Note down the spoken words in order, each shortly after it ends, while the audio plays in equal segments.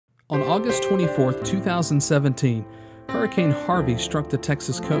On August 24, 2017, Hurricane Harvey struck the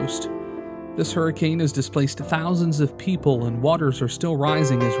Texas coast. This hurricane has displaced thousands of people, and waters are still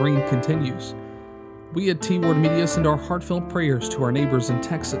rising as rain continues. We at T-Word Media send our heartfelt prayers to our neighbors in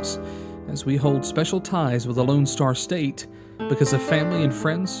Texas as we hold special ties with the Lone Star State because of family and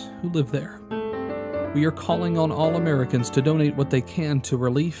friends who live there. We are calling on all Americans to donate what they can to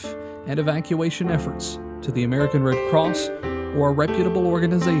relief and evacuation efforts to the American Red Cross or a reputable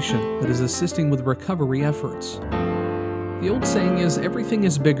organization that is assisting with recovery efforts. The old saying is, everything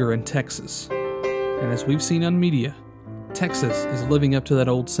is bigger in Texas. And as we've seen on media, Texas is living up to that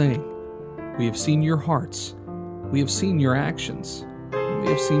old saying. We have seen your hearts, we have seen your actions, and we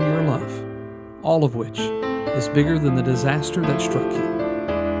have seen your love, all of which is bigger than the disaster that struck you.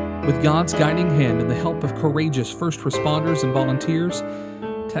 With God's guiding hand and the help of courageous first responders and volunteers,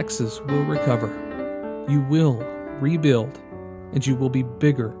 Texas will recover. You will rebuild, and you will be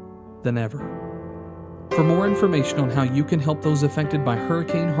bigger than ever. For more information on how you can help those affected by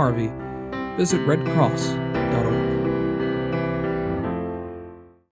Hurricane Harvey, visit redcross.org.